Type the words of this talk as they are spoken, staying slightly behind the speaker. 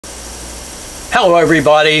Hello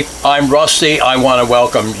everybody, I'm Rusty. I want to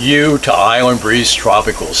welcome you to Island Breeze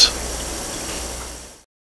Tropicals.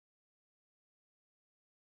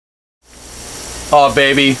 Oh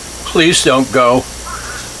baby, please don't go.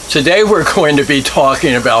 Today we're going to be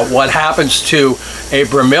talking about what happens to a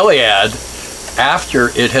bromeliad after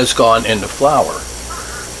it has gone into flower.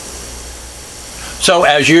 So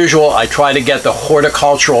as usual, I try to get the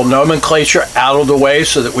horticultural nomenclature out of the way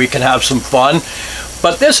so that we can have some fun.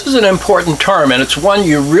 But this is an important term, and it's one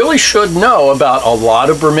you really should know about a lot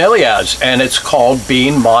of bromeliads, and it's called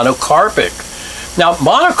being monocarpic. Now,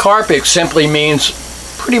 monocarpic simply means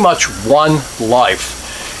pretty much one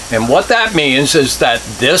life. And what that means is that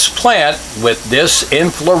this plant with this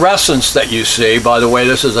inflorescence that you see, by the way,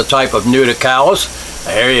 this is a type of nudicalis.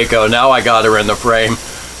 There you go, now I got her in the frame.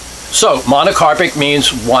 So, monocarpic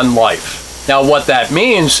means one life. Now, what that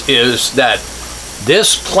means is that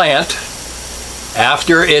this plant,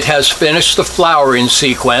 after it has finished the flowering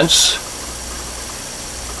sequence,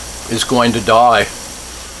 is going to die.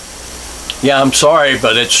 Yeah, I'm sorry,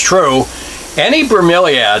 but it's true. Any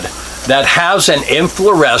bromeliad that has an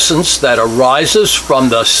inflorescence that arises from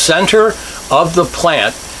the center of the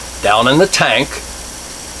plant down in the tank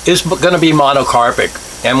is going to be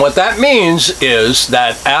monocarpic. And what that means is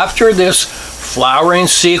that after this flowering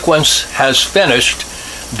sequence has finished,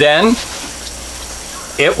 then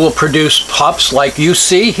it will produce pups like you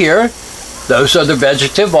see here. Those are the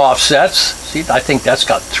vegetative offsets. See, I think that's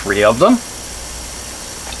got 3 of them.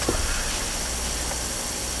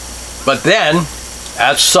 But then,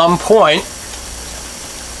 at some point,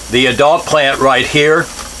 the adult plant right here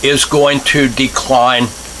is going to decline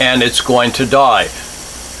and it's going to die.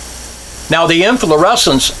 Now, the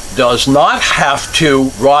inflorescence does not have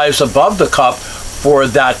to rise above the cup for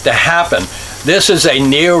that to happen. This is a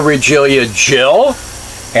Neoregelia Jill.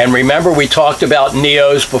 And remember, we talked about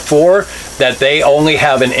neos before, that they only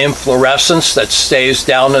have an inflorescence that stays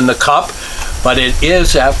down in the cup, but it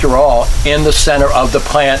is, after all, in the center of the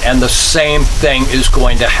plant, and the same thing is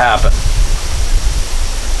going to happen.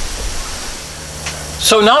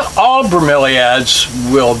 So not all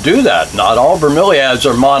bromeliads will do that. Not all bromeliads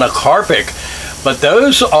are monocarpic, but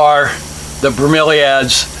those are the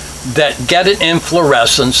bromeliads that get an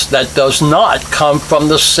inflorescence that does not come from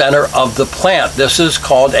the center of the plant. This is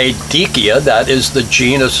called a Dekia. That is the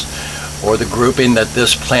genus or the grouping that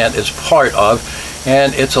this plant is part of.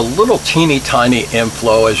 And it's a little teeny tiny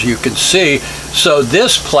inflow, as you can see. So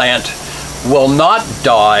this plant will not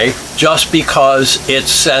die just because it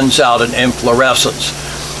sends out an inflorescence.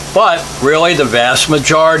 But really the vast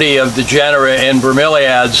majority of the genera in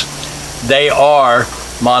bromeliads, they are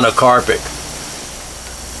monocarpic.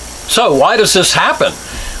 So why does this happen?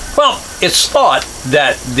 Well, it's thought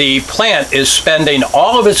that the plant is spending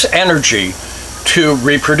all of its energy to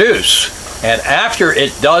reproduce. And after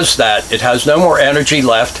it does that, it has no more energy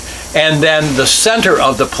left. And then the center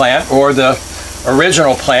of the plant, or the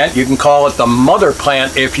original plant, you can call it the mother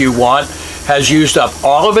plant if you want, has used up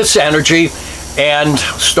all of its energy and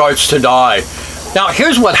starts to die. Now,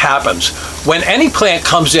 here's what happens. When any plant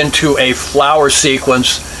comes into a flower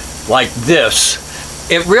sequence like this,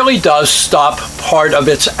 it really does stop part of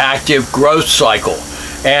its active growth cycle.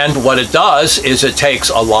 And what it does is it takes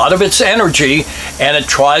a lot of its energy and it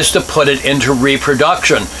tries to put it into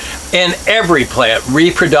reproduction. In every plant,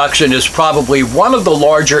 reproduction is probably one of the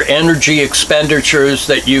larger energy expenditures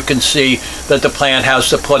that you can see that the plant has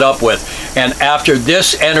to put up with. And after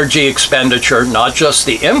this energy expenditure, not just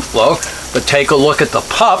the inflow, but take a look at the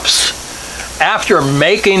pups, after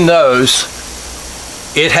making those,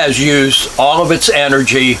 it has used all of its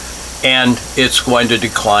energy and it's going to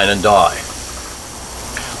decline and die.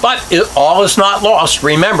 But all is not lost.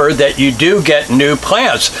 Remember that you do get new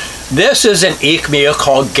plants. This is an Echmea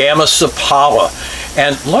called Gammasepala.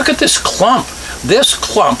 And look at this clump. This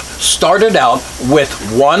clump started out with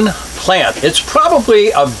one plant. It's probably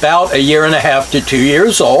about 1.5 to 2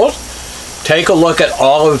 years old. Take a look at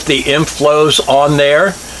all of the inflows on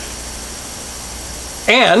there.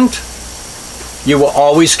 And you will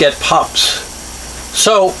always get pups.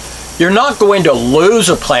 So you're not going to lose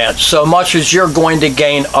a plant so much as you're going to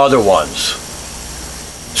gain other ones.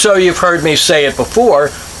 So you've heard me say it before.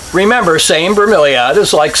 Remember, saying bromeliad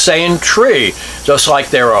is like saying tree. Just like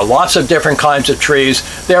there are lots of different kinds of trees,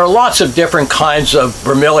 there are lots of different kinds of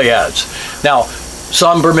bromeliads. Now,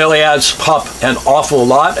 some bromeliads pup an awful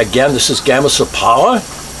lot. Again, this is Gammasepala.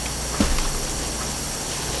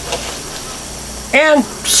 And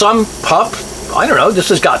some pup, I don't know, this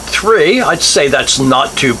has got 3. I'd say that's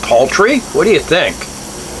not too paltry. What do you think?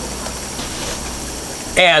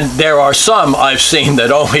 And there are some I've seen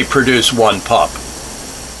that only produce 1 pup.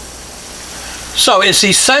 So it's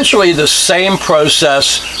essentially the same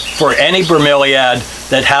process for any bromeliad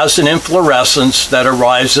that has an inflorescence that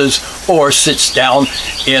arises or sits down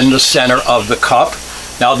in the center of the cup.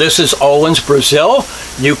 Now this is Olin's Brazil.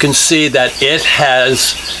 You can see that it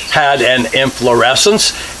has had an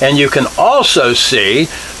inflorescence, and you can also see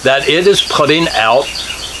that it is putting out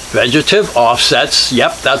vegetative offsets.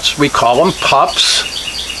 Yep, we call them pups.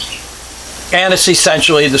 And it's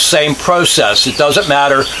essentially the same process. It doesn't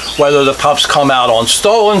matter whether the pups come out on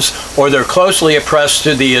stolons or they're closely pressed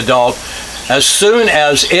to the adult. As soon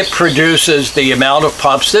as it produces the amount of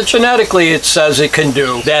pups that genetically it says it can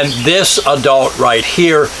do, then this adult right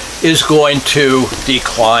here is going to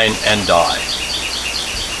decline and die.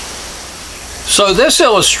 So this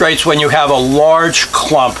illustrates when you have a large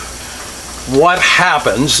clump, what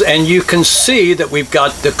happens, and you can see that we've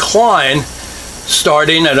got decline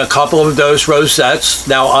starting at a couple of those rosettes.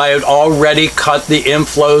 Now I had already cut the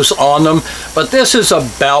inflows on them, but this is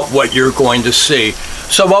about what you're going to see.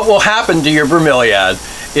 So what will happen to your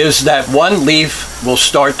bromeliad is that one leaf will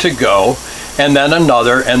start to go, and then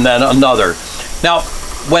another, and then another. Now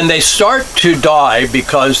when they start to die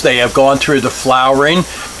because they have gone through the flowering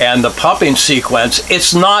and the pupping sequence,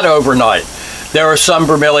 it's not overnight. There are some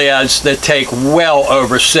bromeliads that take well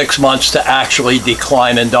over 6 months to actually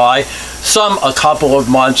decline and die. Some a couple of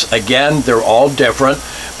months. Again, they're all different,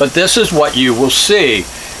 but this is what you will see.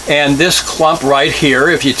 And this clump right here,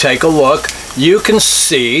 if you take a look, you can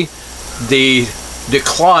see the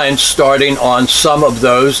decline starting on some of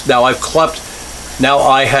those. Now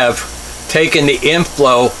I have taken the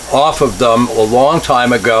inflow off of them a long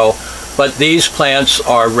time ago, but these plants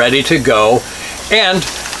are ready to go, and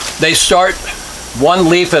they start one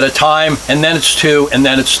leaf at a time, and then it's two, and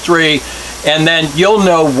then it's three, and then you'll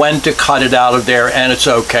know when to cut it out of there, and it's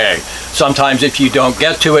okay. Sometimes if you don't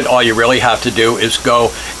get to it, all you really have to do is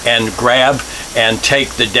go and grab and take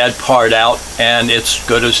the dead part out, and it's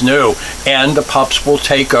good as new, and the pups will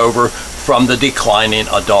take over from the declining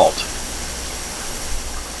adult.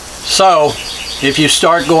 So if you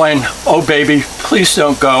start going, oh baby, please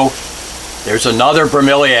don't go, there's another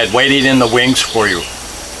bromeliad waiting in the wings for you.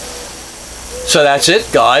 So that's it,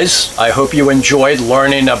 guys. I hope you enjoyed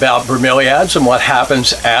learning about bromeliads and what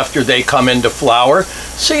happens after they come into flower.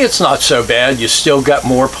 See, it's not so bad. You still got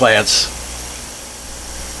more plants.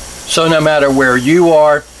 So no matter where you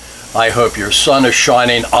are, I hope your sun is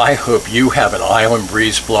shining. I hope you have an island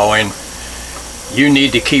breeze blowing. You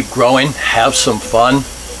need to keep growing. Have some fun.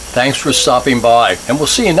 Thanks for stopping by, and we'll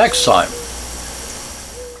see you next time.